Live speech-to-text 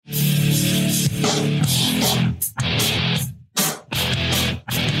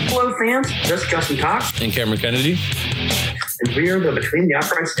Hello, fans. This is Justin Cox. And Cameron Kennedy. And we are the Between the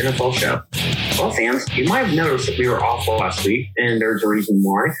Uprights NFL show. Well, fans, you might have noticed that we were off last week, and there's a reason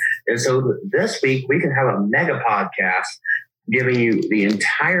why. And so this week, we can have a mega podcast giving you the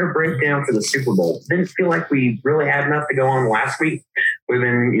entire breakdown for the Super Bowl. Didn't feel like we really had enough to go on last week. We've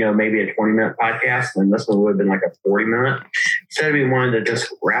been, maybe a 20-minute podcast, and this one would have been like a 40-minute. Instead, we wanted to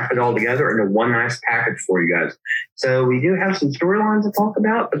just wrap it all together into one nice package for you guys. So we do have some storylines to talk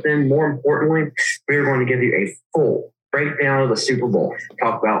about, but then more importantly, we're going to give you a full breakdown of the Super Bowl,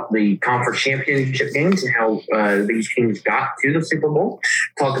 talk about the conference championship games and how these teams got to the Super Bowl,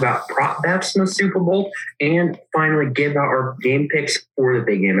 talk about prop bets in the Super Bowl, and finally give out our game picks for the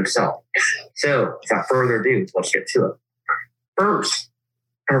big game itself. So without further ado, let's get to it. Our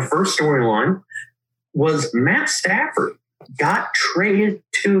first storyline was Matt Stafford got traded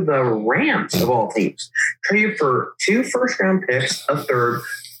to the Rams of all teams, traded for 2 first-round picks, a third,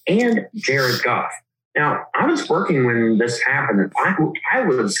 and Jared Goff. Now, I was working when this happened, and I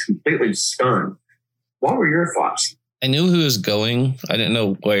was completely stunned. What were your thoughts? I knew who was going. I didn't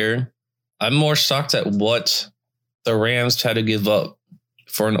know where. I'm more shocked at what the Rams had to give up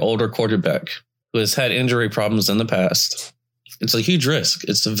for an older quarterback who has had injury problems in the past. It's a huge risk.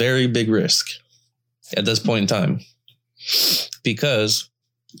 It's a very big risk at this point in time because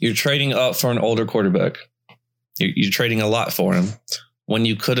you're trading up for an older quarterback. You're trading a lot for him, when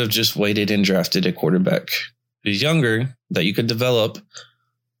you could have just waited and drafted a quarterback who's younger that you could develop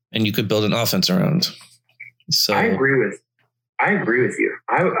and you could build an offense around. So I agree with you.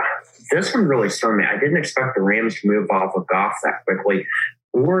 This one really stunned me. I didn't expect the Rams to move off of Goff that quickly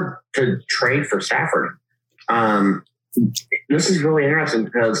or to trade for Stafford. This is really interesting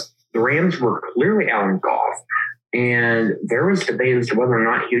because the Rams were clearly out on Goff, and there was debate as to whether or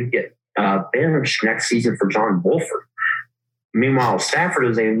not he would get benched next season for John Wolford. Meanwhile, Stafford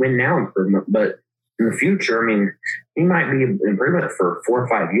is a win-now improvement, but in the future, he might be an improvement for 4 or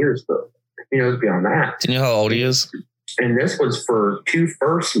 5 years, but who knows beyond that. Do you know how old he is? And this was for 2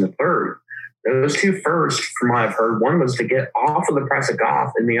 firsts and a third. Those 2 firsts, from what I've heard, one was to get off of the price of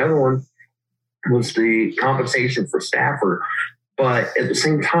Goff, and the other one was the compensation for Stafford. But at the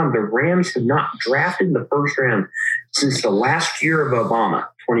same time, the Rams have not drafted in the first round since the last year of Obama,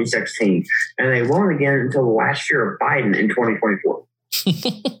 2016. And they won't again until the last year of Biden in 2024.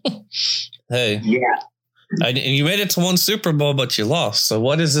 Hey. Yeah. You made it to 1 Super Bowl, but you lost. So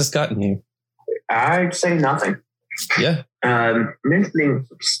what has this gotten you? I'd say nothing. Yeah. Mentioning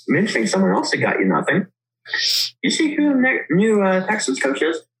someone else that got you nothing. You see who the new Texans coach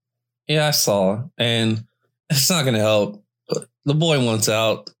is? Yeah, I saw. And it's not going to help. The boy wants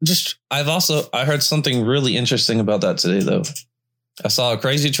out. I heard something really interesting about that today, though. I saw a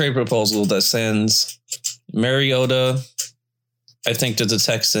crazy trade proposal that sends Mariota, I think, to the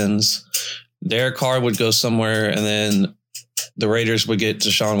Texans. Derek Carr would go somewhere, and then the Raiders would get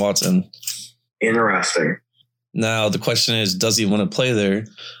Deshaun Watson. Interesting. Now, the question is, does he want to play there?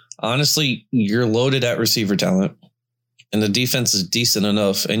 Honestly, you're loaded at receiver talent, and the defense is decent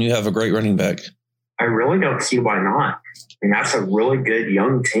enough, and you have a great running back. I really don't see why not. That's a really good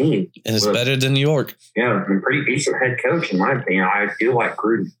young team. And it's better than New York. Yeah, a pretty decent head coach, in my opinion. I do like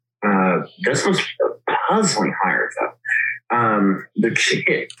Gruden. This was a puzzling hire, though.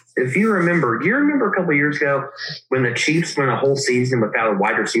 If you remember, do you remember a couple of years ago when the Chiefs went a whole season without a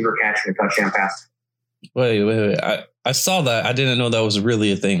wide receiver catching a touchdown pass? Wait. I saw that. I didn't know that was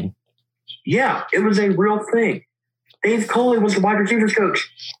really a thing. Yeah, it was a real thing. Dave Coley was the wide receivers coach.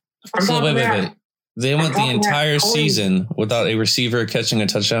 Wait. They went the entire season without a receiver catching a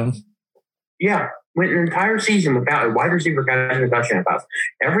touchdown? Yeah, went an entire season without a wide receiver catching a touchdown pass.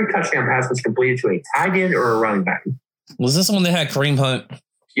 Every touchdown pass was completed to a tight end or a running back. Was this when they had Kareem Hunt?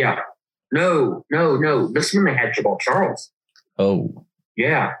 Yeah. No. This is when they had Jabal Charles. Oh.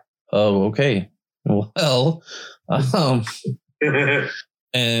 Yeah. Oh, okay. Well,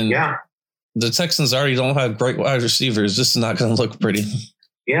 and yeah, the Texans already don't have great wide receivers. This is not going to look pretty.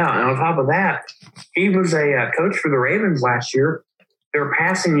 Yeah, and on top of that, he was a coach for the Ravens last year. Their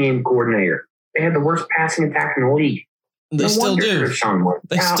passing game coordinator. They had the worst passing attack in the league. They still do.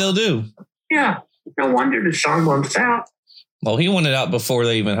 They still do. Yeah, no wonder Deshaun wants out. Well, he wanted out before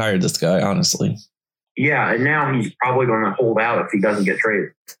they even hired this guy, honestly. Yeah, and now he's probably going to hold out if he doesn't get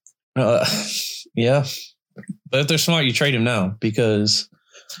traded. Yeah. But if they're smart, you trade him now because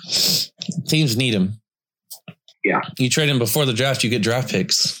teams need him. Yeah. You trade him before the draft, you get draft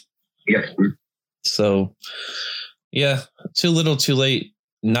picks. Yep. So, yeah, too little, too late.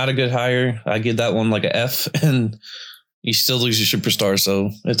 Not a good hire. I give that one like an F. And You still lose your superstar,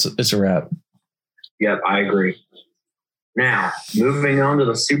 so it's a wrap. Yep, I agree. Now, moving on to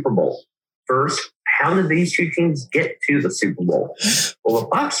the Super Bowl. First, how did these two teams get to the Super Bowl? Well, the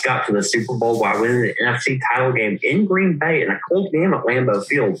Bucs got to the Super Bowl by winning the NFC title game in Green Bay in a cold game at Lambeau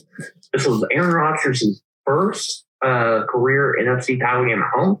Field. This was Aaron Rodgers' first career NFC title game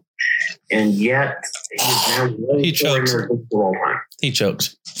at home, and yet he choked. He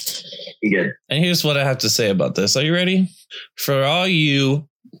choked. He did. And here's what I have to say about this. Are you ready? For all you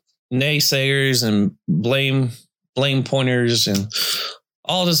naysayers and blame pointers and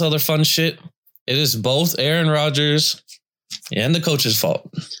all this other fun shit, it is both Aaron Rodgers and the coach's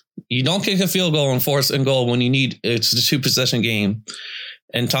fault. You don't kick a field goal and force and goal when you need it's a 2-possession game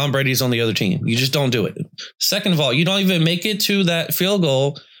and Tom Brady's on the other team. You just don't do it. Second of all, you don't even make it to that field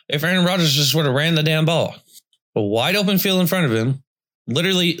goal if Aaron Rodgers just would have ran the damn ball. A wide open field in front of him.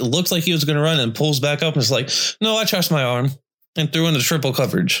 Literally looks like he was going to run and pulls back up and is like, no, I trust my arm, and threw in the triple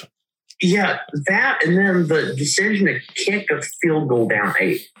coverage. Yeah, that and then the decision to kick a field goal down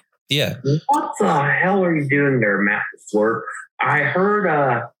 8. Yeah. What the hell are you doing there, Matt LaFleur? I heard,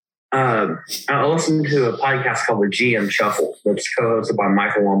 I listened to a podcast called The GM Shuffle that's co-hosted by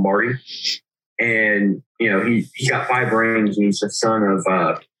Michael Lombardi. And, you know, he got 5 rings and he's the son of,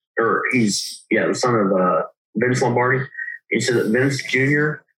 the son of Vince Lombardi. He said that Vince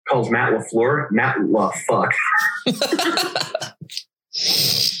Jr. calls Matt LaFleur Matt LaFuck.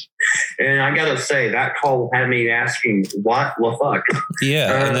 And I got to say, that call had me asking, what LaFuck?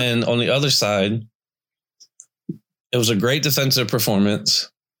 Yeah, and then on the other side, it was a great defensive performance.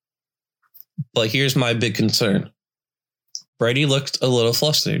 But here's my big concern. Brady looked a little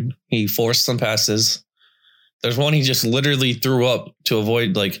flustered. He forced some passes. There's one he just literally threw up to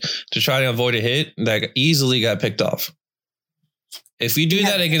try to avoid a hit that easily got picked off. If you do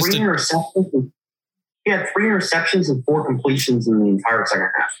that against he had 3 interceptions and 4 completions in the entire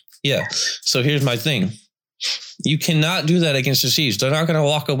second half. Yeah. So here's my thing. You cannot do that against the Chiefs. They're not going to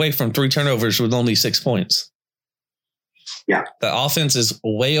walk away from 3 turnovers with only 6 points. Yeah. The offense is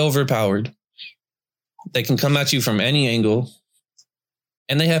way overpowered. They can come at you from any angle.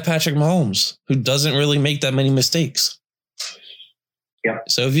 And they have Patrick Mahomes, who doesn't really make that many mistakes. Yeah.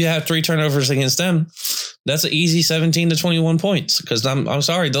 So if you have 3 turnovers against them, that's an easy 17 to 21 points. Because I'm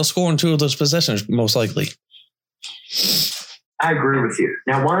sorry, they'll score in 2 of those possessions, most likely. I agree with you.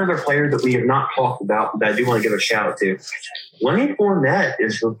 Now, one other player that we have not talked about that I do want to give a shout out to, Lenny Fournette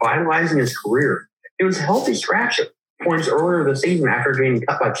is revitalizing his career. It was a healthy scratch at points earlier this season after getting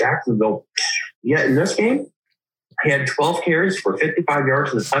cut by Jacksonville. Yet in this game, he had 12 carries for 55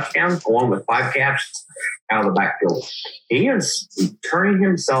 yards and a touchdown, along with 5 catches out of the backfield. He is turning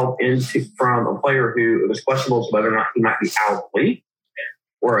himself from a player who was questionable as whether or not he might be out of the league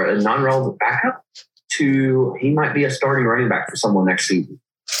or a non-relevant backup to he might be a starting running back for someone next season.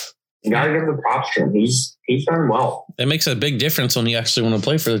 You got to give the props to him. He's done well. It makes a big difference when you actually want to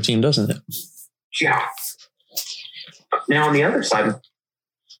play for the team, doesn't it? Yeah. Now, on the other side,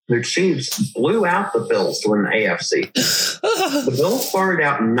 the Chiefs blew out the Bills to win the AFC. The Bills started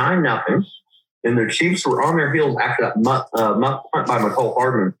out 9-0, and the Chiefs were on their heels after that muff punt by Mecole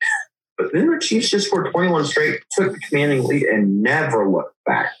Hardman. But then the Chiefs just scored 21 straight, took the commanding lead, and never looked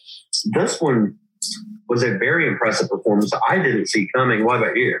back. This one was a very impressive performance I didn't see coming. What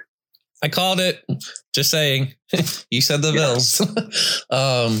about you? I called it. Just saying. You said the Bills.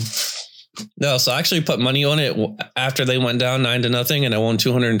 No, so I actually put money on it after they went down 9-0, and I won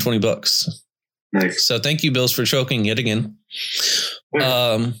 $220. Nice. So thank you, Bills, for choking yet again.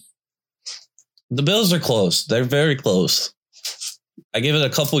 The Bills are close. They're very close. I give it a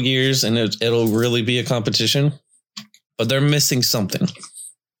couple years, and it'll really be a competition. But they're missing something.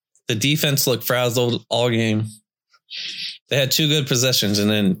 The defense looked frazzled all game. They had 2 good possessions,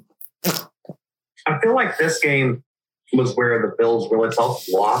 and then I feel like this game was where the Bills really felt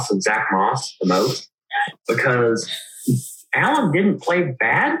the loss of Zach Moss the most, because Allen didn't play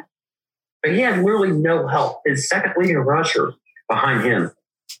bad, but he had literally no help. His second leading rusher behind him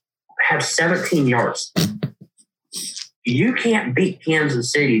had 17 yards. You can't beat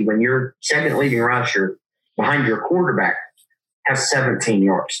Kansas City when your second leading rusher behind your quarterback has 17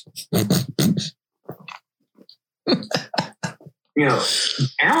 yards.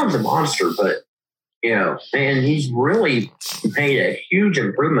 Allen's a monster, but and he's really made a huge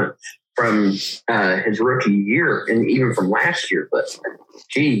improvement from his rookie year and even from last year. But,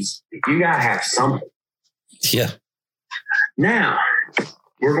 geez, you got to have something. Yeah. Now,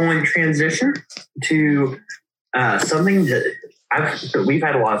 we're going to transition to something that we've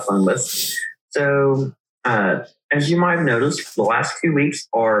had a lot of fun with. So, as you might have noticed, the last 2 weeks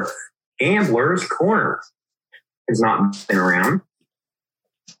are Gambler's Corner. has not been around.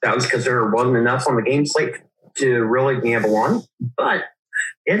 That was because there wasn't enough on the game slate to really gamble on. But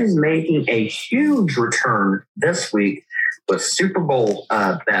it is making a huge return this week with Super Bowl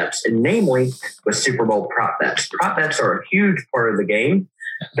bets, and namely with Super Bowl prop bets. Prop bets are a huge part of the game,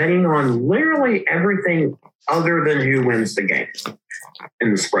 betting on literally everything other than who wins the game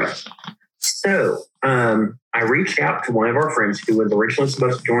in the spread. So I reached out to one of our friends who was originally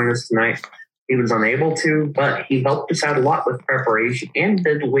supposed to join us tonight. He was unable to, but he helped us out a lot with preparation and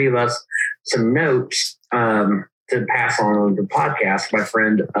did leave us some notes to pass on the podcast. My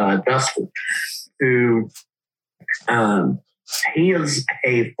friend Dustin, who he is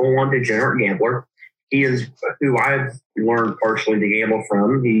a full-on degenerate gambler. He is who I've learned partially to gamble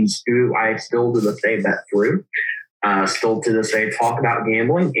from. He's who I still to this day bet through. Still to this day talk about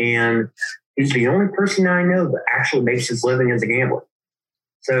gambling, and he's the only person I know that actually makes his living as a gambler.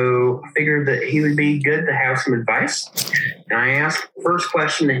 So I figured that he would be good to have some advice. And I asked, the first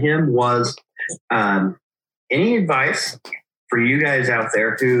question to him was, any advice for you guys out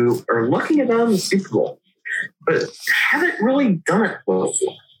there who are looking at the Super Bowl, but haven't really done it before?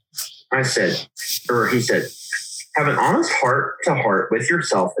 He said, have an honest heart to heart with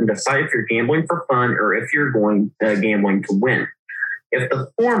yourself and decide if you're gambling for fun or if you're going gambling to win. If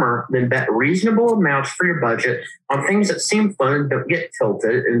the former, then bet reasonable amounts for your budget on things that seem fun and don't get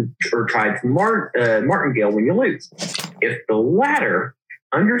tilted or try to martingale when you lose. If the latter,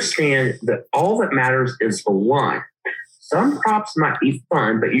 understand that all that matters is the line. Some props might be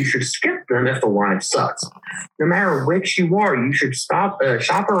fun, but you should skip them if the line sucks. No matter which you are, you should shop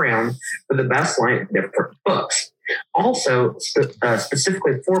around for the best line at different books. Also,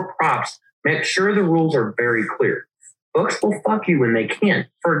 specifically for props, make sure the rules are very clear. Books will fuck you when they can.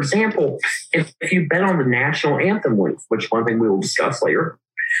 For example, if you bet on the national anthem length, which one thing we will discuss later,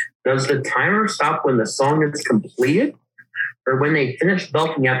 does the timer stop when the song is completed or when they finish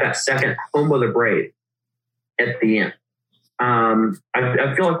belting out that second Home of the Brave at the end?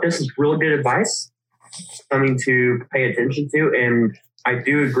 I feel like this is really good advice, something to pay attention to. And I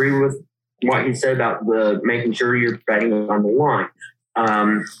do agree with what he said about making sure you're betting on the line.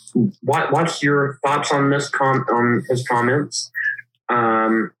 What's your thoughts on this on his comments?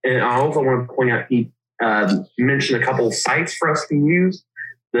 And I also want to point out he mentioned a couple of sites for us to use.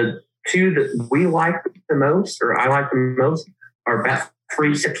 The two that we like the most, or I like the most, are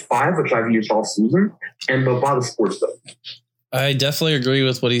Bet365, which I've used all season, and Bovada Sportsbook. I definitely agree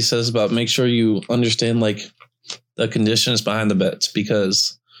with what he says about make sure you understand like the conditions behind the bets,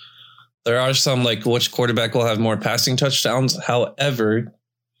 because there are some like which quarterback will have more passing touchdowns. However,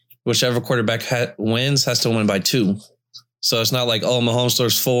 whichever quarterback wins has to win by 2. So it's not like, oh, Mahomes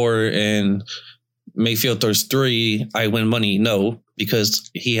throws 4 and Mayfield throws 3. I win money. No, because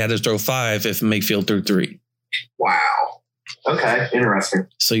he had to throw 5 if Mayfield threw 3. Wow. Okay. Interesting.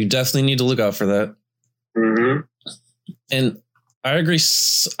 So you definitely need to look out for that. Mm-hmm. And I agree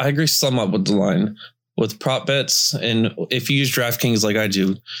somewhat with the line with prop bets. And if you use DraftKings like I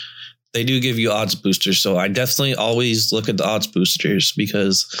do, they do give you odds boosters. So I definitely always look at the odds boosters,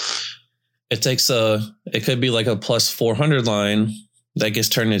 because it could be like a plus 400 line that gets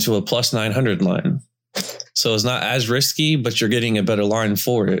turned into a plus 900 line. So it's not as risky, but you're getting a better line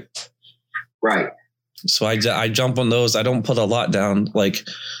for it. Right. So I jump on those. I don't put a lot down. Like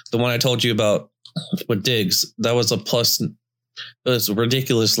the one I told you about with Diggs, that was it was a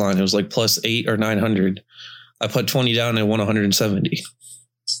ridiculous line. It was like plus 8 or 900. I put 20 down and won 170.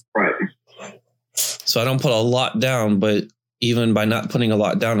 Right. So I don't put a lot down, but even by not putting a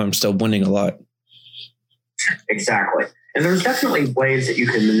lot down, I'm still winning a lot. Exactly. And there's definitely ways that you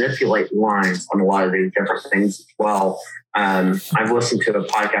can manipulate lines on a lot of these different things as well. I've listened to a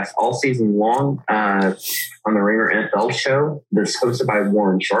podcast all season long on the Ringer NFL show that's hosted by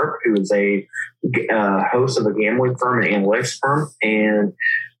Warren Sharp, who is a host of a gambling firm, an analytics firm. And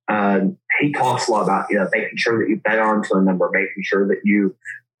he talks a lot about making sure that you bet onto a number, making sure that you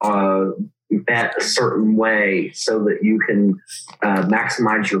bet a certain way so that you can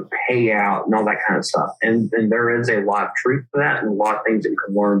maximize your payout and all that kind of stuff. And there is a lot of truth to that, and a lot of things that you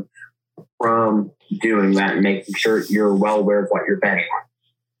can learn from doing that and making sure you're well aware of what you're betting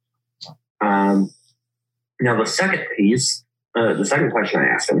on. Now, the second piece, the second question I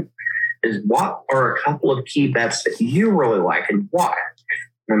asked him is, what are a couple of key bets that you really like and why?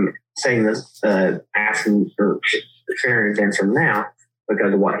 And I'm saying this, asking or sharing his answer now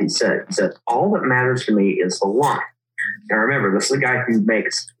because of what he said. He said, all that matters to me is the line. Now, remember, this is a guy who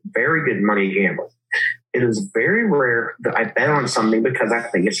makes very good money gambling. It is very rare that I bet on something because I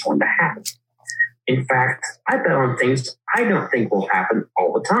think it's going to happen. In fact, I bet on things I don't think will happen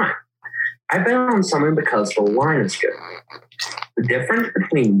all the time. I bet on something because the line is good. The difference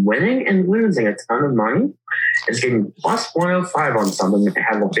between winning and losing a ton of money is getting plus 105 on something that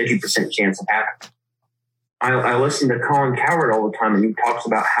has a 50% chance of happening. I listen to Colin Cowherd all the time, and he talks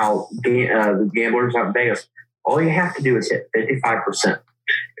about how the gamblers out in Vegas, all you have to do is hit 55%.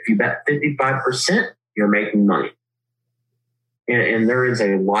 If you bet 55%, you're making money. And there is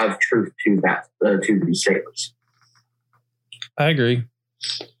a lot of truth to that, to these statements. I agree.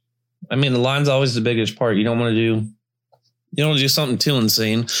 I mean, the line's always the biggest part. You don't want to do something too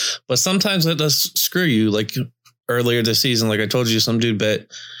insane, but sometimes that does screw you. Like earlier this season, like I told you, some dude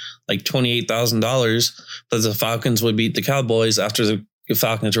bet like $28,000 that the Falcons would beat the Cowboys after the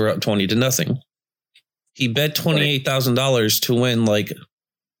Falcons were up 20-0. He bet $28,000 to win like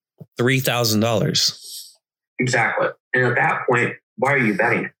 $3,000. Exactly. And at that point, why are you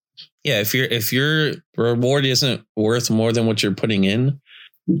betting? Yeah, if your reward isn't worth more than what you're putting in,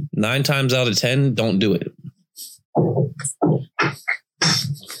 9 times out of 10, don't do it.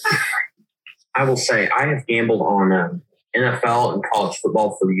 I will say I have gambled on NFL and college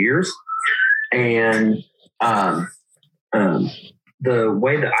football for years, and the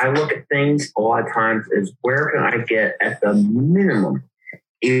way that I look at things a lot of times is where can I get at the minimum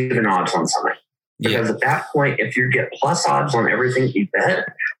even odds on something? Because at that point, if you get plus odds on everything you bet,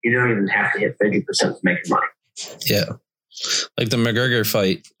 you don't even have to hit 50% to make money. Yeah. Like the McGregor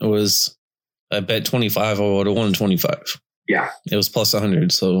fight was, I bet 25, I would have won 25. Yeah. It was plus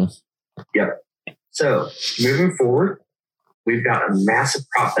 100. So, yep. So moving forward, we've got a massive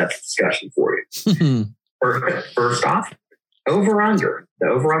prop bet discussion for you. First off, over-under. The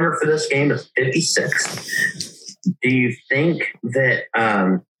over-under for this game is 56. Do you think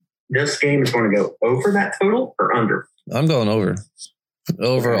that this game is going to go over that total or under? I'm going over.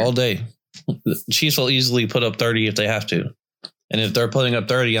 Over all day. The Chiefs will easily put up 30 if they have to. And if they're putting up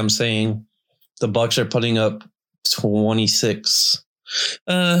 30, I'm saying the Bucs are putting up 26.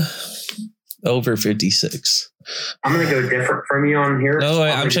 Over 56. I'm going to go different from you on here. No,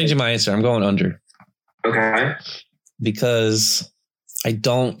 I'm changing my answer. I'm going under. Okay. Because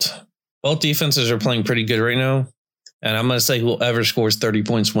both defenses are playing pretty good right now. And I'm going to say whoever scores 30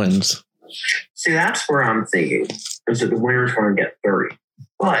 points wins. See, that's where I'm thinking is that the winner's going to get 30.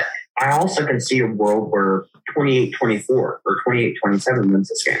 But I also can see a world where 28-24 or 28-27 wins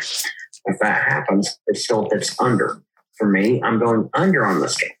this game. If that happens, it still hits under. For me, I'm going under on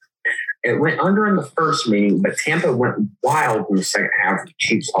this game. It went under in the first meeting, but Tampa went wild in the second half. The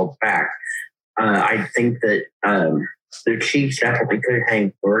Chiefs held back. I think that the Chiefs definitely could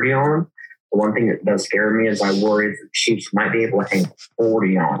hang 30 on them. The one thing that does scare me is I worry that the Chiefs might be able to hang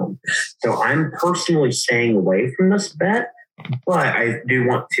 40 on them. So I'm personally staying away from this bet, but I do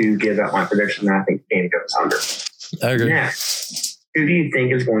want to give out my prediction that I think the game goes under. I agree. Next, who do you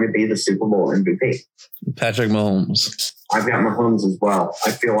think is going to be the Super Bowl MVP? Patrick Mahomes. I've got Mahomes as well.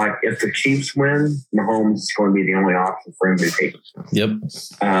 I feel like if the Chiefs win, Mahomes is going to be the only option for MVP. Yep.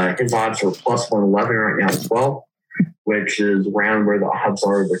 His odds are plus 111 right now as well, which is around where the odds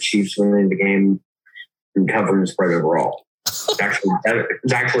are of the Chiefs winning the game and covering the spread overall. It's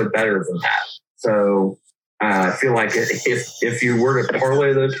actually better than that. So I feel like if you were to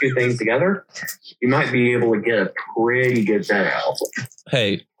parlay those two things together, you might be able to get a pretty good bet out.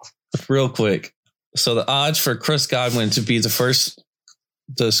 Hey, real quick. So the odds for Chris Godwin to be the first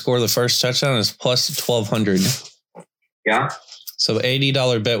to score the first touchdown is plus 1,200. Yeah. So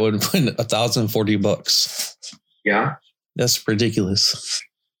 $80 bet would win $1,040. Yeah. That's ridiculous.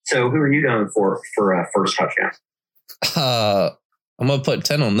 So who are you going for first touchdown? I'm gonna put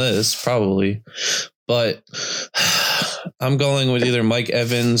 10 on this probably, but I'm going with either Mike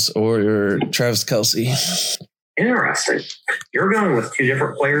Evans or Travis Kelce. Interesting. You're going with two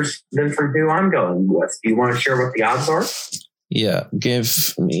different players than from who I'm going with. Do you want to share what the odds are? Yeah,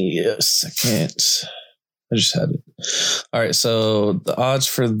 give me a second. I just had it. All right, so the odds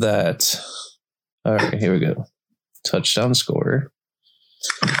for that. All right, here we go. Touchdown scorer.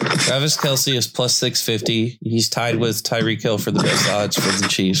 Travis Kelce is plus 650. He's tied with Tyreek Hill for the best odds for the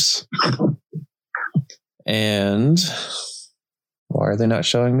Chiefs. And why are they not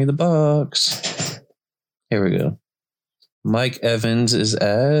showing me the Bucs? Here we go. Mike Evans is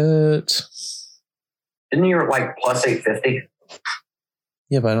at... Isn't he like plus 850?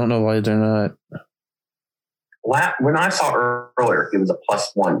 Yeah, but I don't know why they're not. When I saw earlier, he was a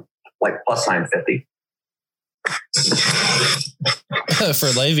plus one, like plus 950. For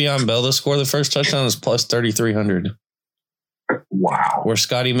Le'Veon Bell to score the first touchdown is plus 3,300. Wow. Where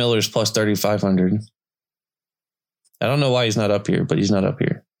Scotty Miller's plus 3,500. I don't know why he's not up here, but he's not up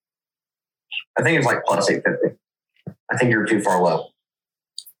here. I think it's like plus 850. I think you're too far low.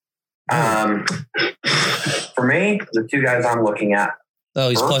 For me, the two guys I'm looking at. Oh,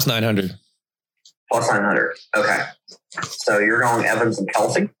 he's plus 900. Plus 900. Okay. So you're going Evans and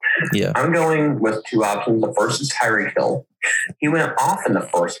Kelsey? Yeah. I'm going with two options. The first is Tyreek Hill. He went off in the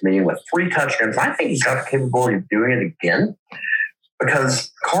first meeting with 3 touchdowns. I think he's got the capability of doing it again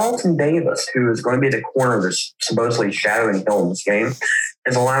because Carlton Davis, who is going to be the corner that's supposedly shadowing Hill in this game,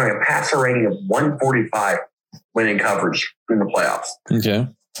 is allowing a passer rating of 145 winning coverage in the playoffs. Okay.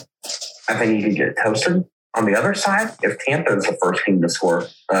 I think he could get toasted. On the other side, if Tampa is the first team to score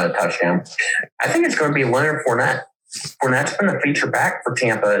a touchdown, I think it's going to be Leonard Fournette. Fournette's been a feature back for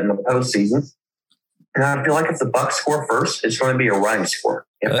Tampa in the postseason. And I feel like if the Bucs score first, it's going to be a running score.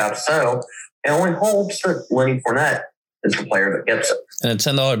 If that's so, it only holds that Lenny Fournette is the player that gets it. And a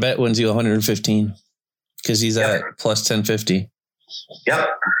 $10 bet wins you 115 because he's at plus 1050. Yep.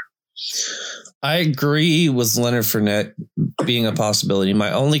 I agree with Leonard Fournette being a possibility.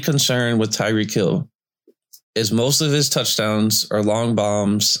 My only concern with Tyreek Hill is most of his touchdowns are long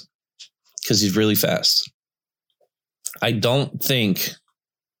bombs because he's really fast. I don't think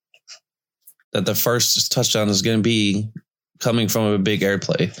that the first touchdown is going to be coming from a big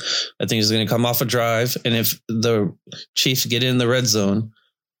airplay. I think it's going to come off a drive. And if the Chiefs get in the red zone,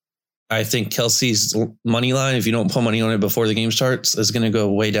 I think Kelsey's money line, if you don't put money on it before the game starts, is going to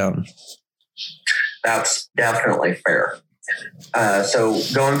go way down. That's definitely fair. So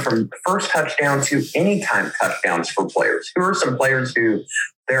going from first touchdown to anytime touchdowns for players, who are some players who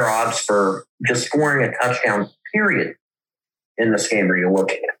their odds for just scoring a touchdown period in this game are you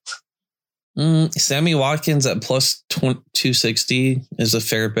looking at? Sammy Watkins at plus 260 is a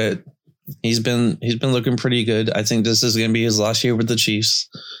fair bet. He's been looking pretty good. I think this is going to be his last year with the Chiefs.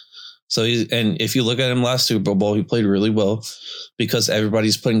 So and if you look at him last Super Bowl, he played really well because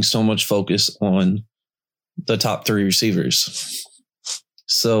everybody's putting so much focus on the top 3 receivers.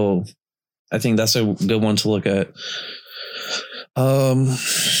 So I think that's a good one to look at.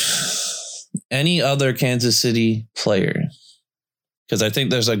 Any other Kansas City player? Because I think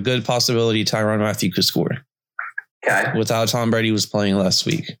there's a good possibility Tyrann Mathieu could score. Okay. With how Tom Brady was playing last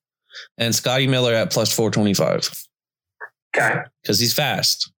week. And Scotty Miller at plus 425. Okay. Because he's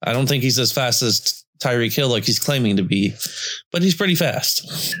fast. I don't think he's as fast as Tyreek Hill like he's claiming to be, but he's pretty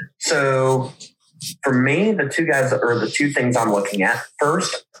fast. So for me, the two things I'm looking at.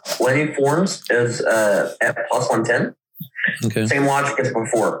 First, Lenny Fournette is at plus 110. Okay. Same logic as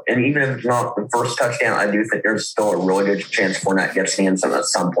before. And even if it's not the first touchdown, I do think there's still a really good chance Fournette gets the end zone at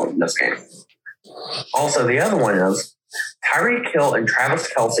some point in this game. Also, the other one is Tyreek Hill and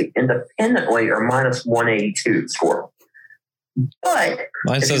Travis Kelce independently are minus 182 score. But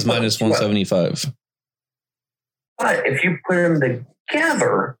mine says minus 175. But if you put them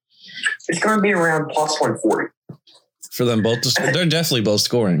together, it's going to be around plus 140. For them both to score? They're definitely both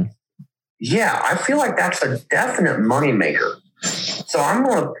scoring. Yeah, I feel like that's a definite moneymaker. So I'm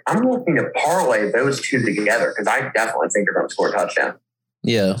looking to parlay those two together because I definitely think they're going to score a touchdown.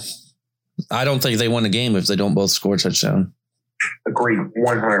 Yeah. I don't think they win a game if they don't both score a touchdown. Agreed,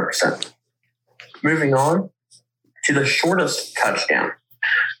 100%. Moving on to the shortest touchdown.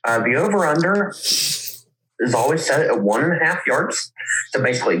 The over-under is always set at 1.5 yards. So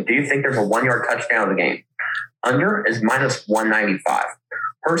basically, do you think there's a 1 yard touchdown in the game? Under is minus 195.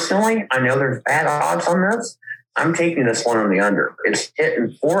 Personally, I know there's bad odds on this. I'm taking this one on the under. It's hit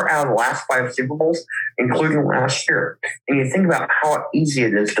in 4 out of the last 5 Super Bowls, including last year. And you think about how easy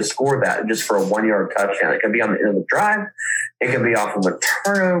it is to score that just for a 1 yard touchdown. It can be on the end of the drive. It can be off of a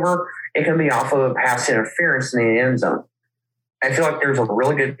turnover. It can be off of a pass interference in the end zone. I feel like there's a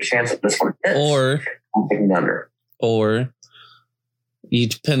really good chance that this one hits. Or I'm taking the under. Or you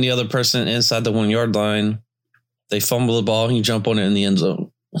pin the other person inside the 1 yard line. They fumble the ball and you jump on it in the end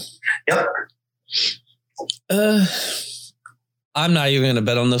zone. Yep. I'm not even going to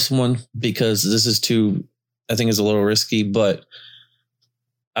bet on this one because this is I think it's a little risky, but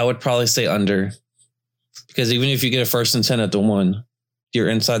I would probably say under because even if you get a 1st and 10 at the 1, you're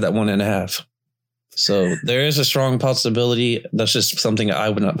inside that 1.5. So there is a strong possibility. That's just something I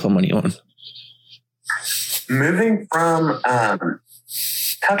would not put money on. Moving from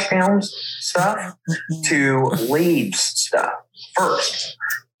touchdowns stuff to leads stuff. First,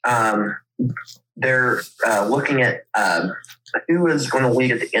 they're looking at who is going to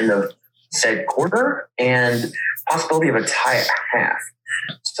lead at the end of said quarter and possibility of a tie at half.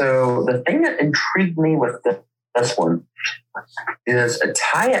 So the thing that intrigued me with this one is a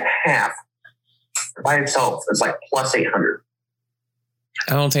tie at half by itself is like plus 800.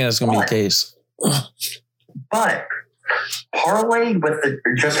 I don't think that's going to be the case. But parlayed with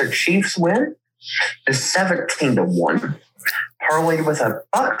just a Chiefs win is 17-1. parlayed with a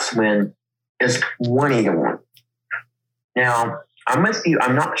Bucks win is 20-1. Now, I'm with you.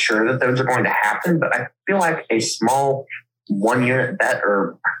 I'm not sure that those are going to happen, but I feel like a small 1 unit bet,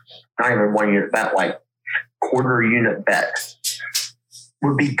 or not even 1 unit bet, like quarter unit bet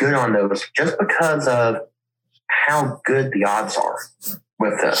would be good on those just because of how good the odds are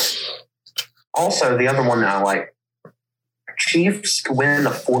with this. Also, the other one that I like, Chiefs to win in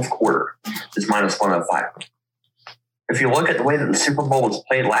the fourth quarter is minus 105. If you look at the way that the Super Bowl was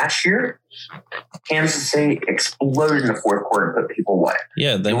played last year, Kansas City exploded in the fourth quarter and put people away.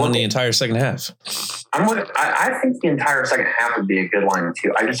 Yeah, they won the entire second half. I think the entire second half would be a good line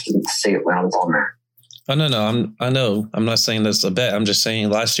too. I just didn't say it when I was on there. Oh, no. I know. I'm not saying that's a bet. I'm just saying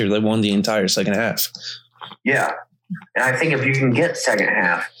last year they won the entire second half. Yeah. And I think if you can get second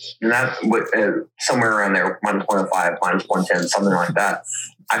half, and that somewhere around there, minus 105, minus 110, something like that,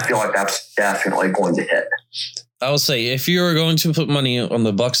 I feel like that's definitely going to hit. I will say, if you are going to put money on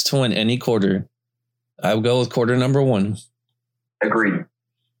the Bucks to win any quarter, I would go with quarter number 1. Agreed.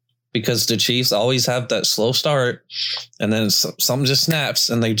 Because the Chiefs always have that slow start, and then something just snaps,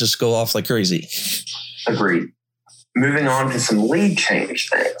 and they just go off like crazy. Agreed. Moving on to some lead change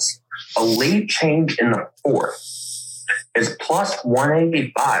things. A lead change in the fourth is plus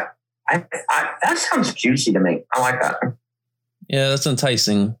 185. That sounds juicy to me. I like that. Yeah, that's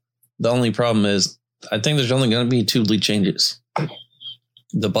enticing. The only problem is, I think there's only going to be 2 lead changes.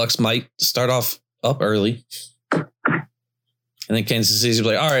 The Bucks might start off up early, and then Kansas City's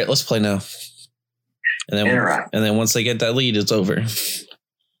like, all right, let's play now. And then once they get that lead, it's over.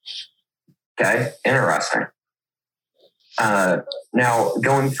 Okay, interesting. Now,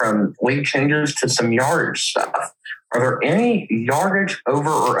 going from lead changes to some yardage stuff, are there any yardage over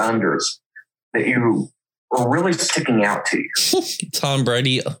or unders that you are really sticking out to you? Tom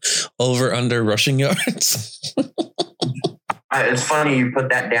Brady over under rushing yards. It's funny you put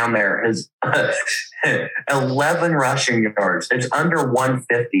that down there. His 11 rushing yards. It's under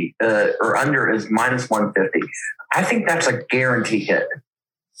 150, or under is minus 150. I think that's a guarantee hit.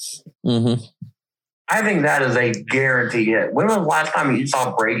 Mm-hmm. I think that is a guarantee hit. When was the last time you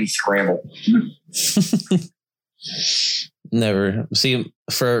saw Brady scramble? Never. See,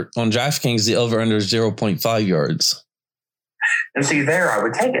 on DraftKings, the over-under is 0.5 yards. And see, there, I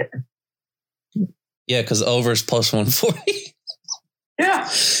would take it. Yeah, because over is plus 140. Yeah.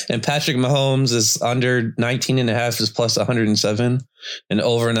 And Patrick Mahomes is under 19.5 is plus 107. And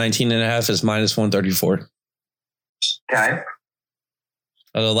over 19.5 is minus 134. Okay.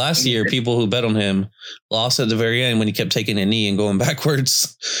 Although last year, people who bet on him lost at the very end when he kept taking a knee and going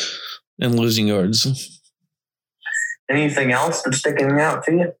backwards and losing yards. Anything else that's sticking out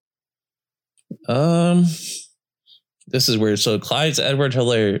to you? This is weird. So Clyde's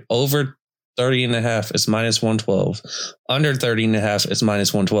Edwards-Helaire over 30.5 is minus 112. Under 30.5 is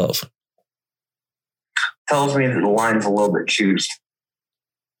minus 112. Tells me that the line's a little bit juiced.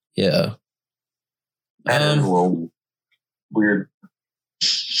 Yeah. That is a little weird.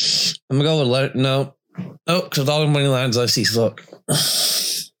 I'm going to go with no, because all the money lines I see suck.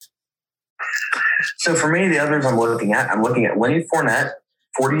 So for me, the others I'm looking at Lenny Fournette,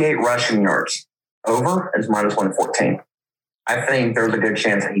 48 rushing yards. Over is minus 114. I think there's a good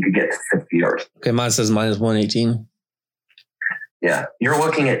chance that he could get to 50 yards. Okay, mine says minus 118. Yeah. You're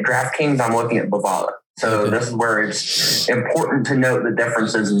looking at DraftKings, I'm looking at Bovada. So This is where it's important to note the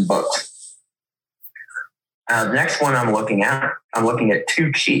differences in books. The next one I'm looking at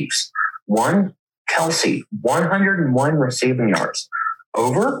 2 Chiefs. One, Kelsey, 101 receiving yards.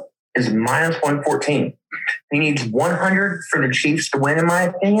 Over is minus 114. He needs 100 for the Chiefs to win, in my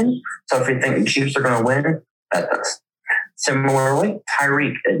opinion. So if you think the Chiefs are going to win, that does. Similarly,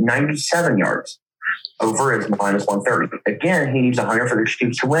 Tyreek at 97 yards. Over is minus 130. Again, he needs 100 for the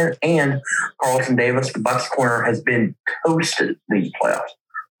Chiefs to win. And Carlton Davis, the Bucs corner, has been toasted these playoffs.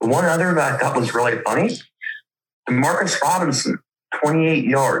 The one other that I thought was really funny, Demarcus Robinson, 28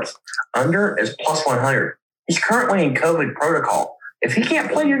 yards. Under is plus 100. He's currently in COVID protocol. If he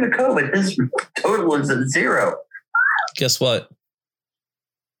can't play due to COVID, his total is at 0. Guess what?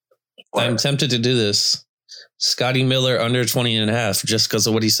 I'm tempted to do this. Scotty Miller under 20.5 just because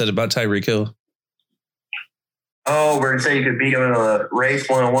of what he said about Tyreek Hill. Oh, we're going to say you could beat him in a race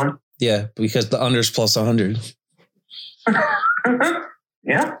 101? Yeah, because the under's plus 100.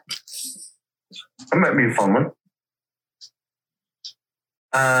 Yeah. That might be a fun one.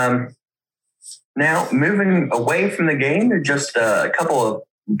 Now, moving away from the game to just a couple of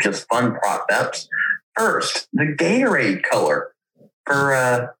just fun prop bets. First, the Gatorade color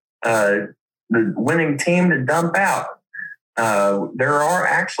for the winning team to dump out. There are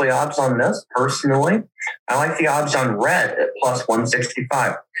actually odds on this. Personally, I like the odds on red at plus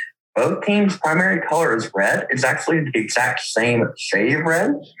 165. Both teams' primary color is red. It's actually the exact same shade of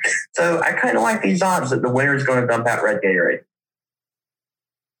red. So I kind of like these odds that the winner is going to dump out red Gatorade.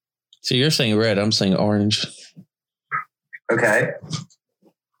 So you're saying red. I'm saying orange. Okay.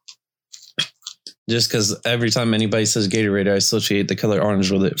 Just because every time anybody says Gatorade, I associate the color orange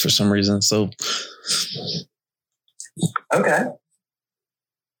with it for some reason. So, okay.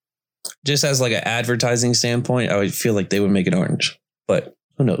 Just as like an advertising standpoint, I would feel like they would make it orange, but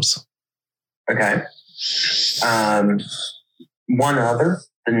who knows? Okay. One other,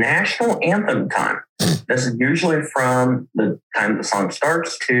 the national anthem time. This is usually from the time the song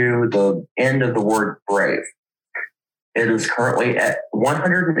starts to the end of the word brave. It is currently at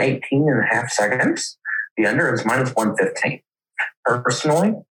 118 and a half seconds. The under is minus 115.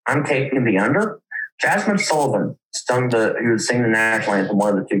 Personally, I'm taking the under. Jasmine Sullivan who was singing the national anthem,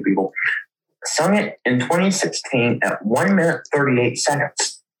 one of the two people, sung it in 2016 at 1 minute 38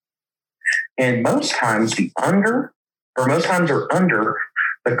 seconds. And most times are under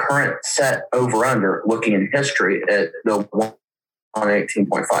the current set over-under, looking in history at the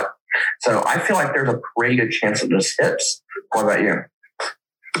 118.5. So I feel like there's a pretty good chance of this hits. What about you?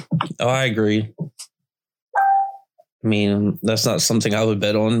 Oh, I agree. I mean, that's not something I would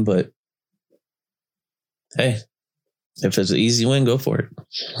bet on, but hey, if it's an easy win, go for it.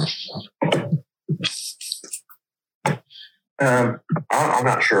 I'm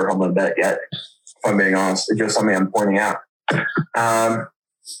not sure if I'm going to bet yet, if I'm being honest. It's just something I'm pointing out.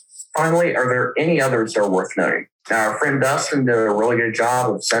 Finally, are there any others that are worth noting? Now, our friend Dustin did a really good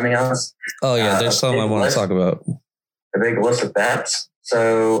job of sending us. Oh, yeah, there's some I want to talk about. A big list of bets.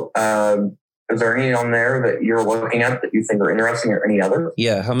 So, is there any on there that you're looking at that you think are interesting, or any other?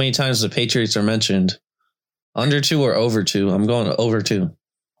 Yeah, how many times the Patriots are mentioned? Under 2 or over 2? I'm going over 2.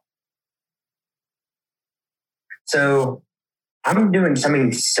 So, I'm doing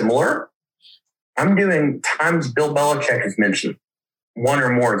something similar. I'm doing times Bill Belichick is mentioned. 1 or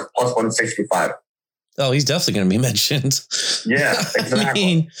more is plus 165. Oh, he's definitely going to be mentioned. Yeah, exactly. I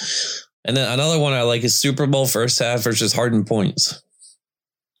mean, and then another one I like is Super Bowl first half versus Harden points.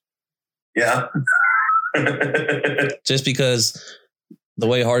 Yeah. Just because the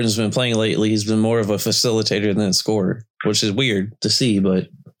way Harden's been playing lately, he's been more of a facilitator than a scorer, which is weird to see, but.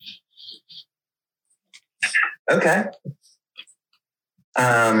 Okay.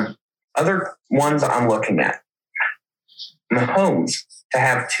 Other ones I'm looking at. Mahomes to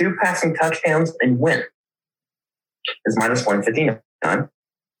have 2 passing touchdowns and win is minus 159. Okay.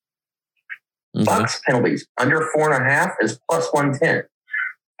 Bucks penalties under 4.5 is plus 110.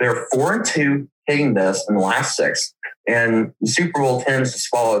 They're 4-2 hitting this in the last 6, and the Super Bowl tends to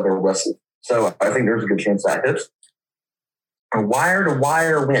swallow their whistle. So I think there's a good chance that hits. A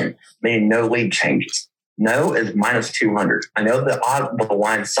wire-to-wire win, meaning no lead changes. No is minus 200. I know the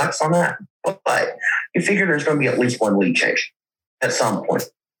line sucks on that, but you figure there's going to be at least one lead change at some point.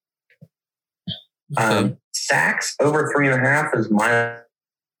 Okay. Sacks over 3.5 is minus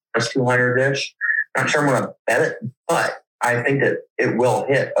 200-ish. Not sure I'm going to bet it, but I think that it will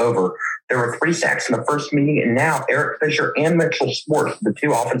hit over. There were 3 sacks in the first meeting, and now Eric Fisher and Mitchell Schwartz, the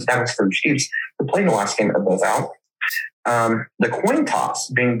 2 offensive tackles for the Chiefs, who played in the last game, are both out. The coin toss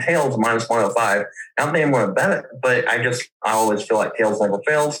being tails minus 105. I don't think I'm going to bet it, but I always feel like tails never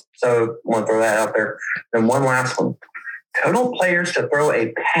fails. So I want to throw that out there. Then one last one. Total players to throw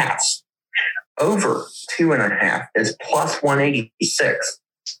a pass over 2.5 is plus 186.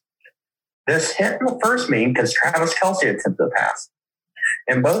 This hit in the first meeting because Travis Kelce attempted the pass.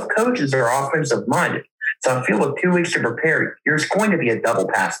 And both coaches are offensive minded. So I feel with 2 weeks to prepare, there's going to be a double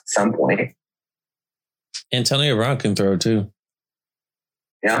pass at some point. Antonio Brown can throw too.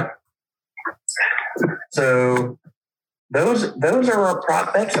 Yeah. So those are our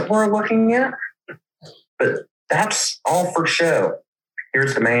prop bets that we're looking at. But that's all for show.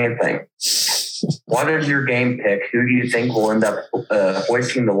 Here's the main thing. What is your game pick? Who do you think will end up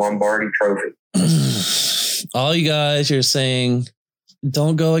hoisting the Lombardi Trophy? All you guys, you're saying,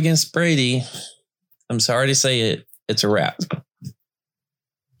 don't go against Brady. I'm sorry to say it. It's a wrap.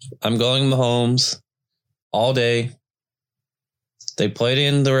 I'm going Mahomes all day. They played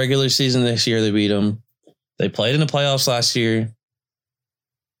in the regular season this year. They beat him. They played in the playoffs last year.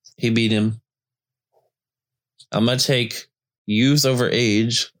 He beat him. I'm going to take youth over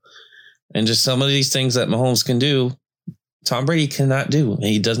age. And just some of these things that Mahomes can do, Tom Brady cannot do.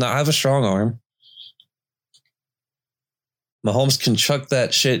 He does not have a strong arm. Mahomes can chuck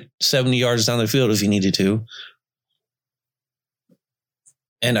that shit 70 yards down the field if he needed to.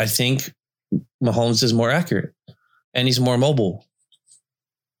 And I think Mahomes is more accurate. and he's more mobile.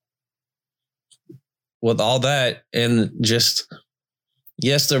 With all that, and just,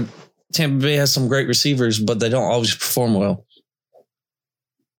 yes, the Tampa Bay has some great receivers, but they don't always perform well.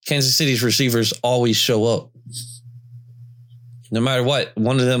 Kansas City's receivers always show up. No matter what,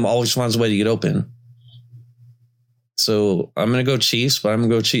 one of them always finds a way to get open. So I'm going to go Chiefs, but I'm going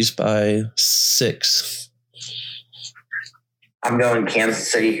to go Chiefs by 6. I'm going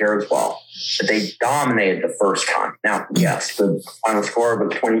Kansas City here as well. But they dominated the first time. Now, yes, the final score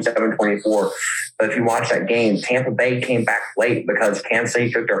was 27-24. But if you watch that game, Tampa Bay came back late because Kansas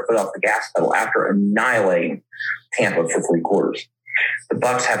City took their foot off the gas pedal after annihilating Tampa for 3 quarters. The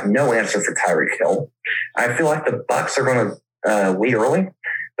Bucs have no answer for Tyreek Hill. I feel like the Bucs are going to lead early,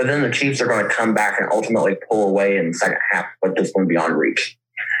 but then the Chiefs are going to come back and ultimately pull away in the second half, but just going beyond reach.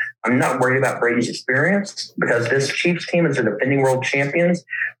 I'm not worried about Brady's experience because this Chiefs team is the defending world champions,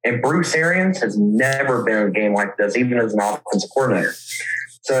 and Bruce Arians has never been in a game like this, even as an offensive coordinator.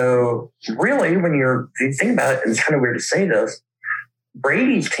 So really, when you think about it, and it's kind of weird to say this,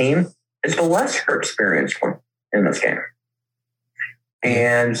 Brady's team is the lesser experienced one in this game.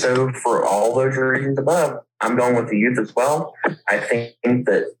 And so for all those reasons above, I'm going with the youth as well. I think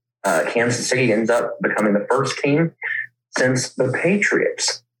that Kansas City ends up becoming the first team since the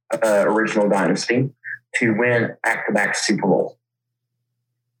Patriots' original dynasty to win back-to-back Super Bowls.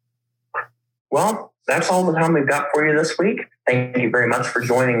 Well, that's all the time we've got for you this week. Thank you very much for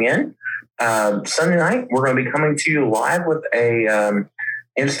joining in. Sunday night, we're going to be coming to you live with a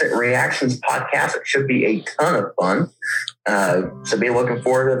instant reactions podcast. It should be a ton of fun. So be looking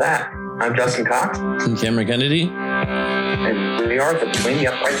forward to that. I'm Justin Cox. I'm Cameron Kennedy. And we are the Between the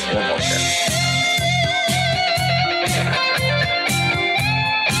Uprights NFL Show.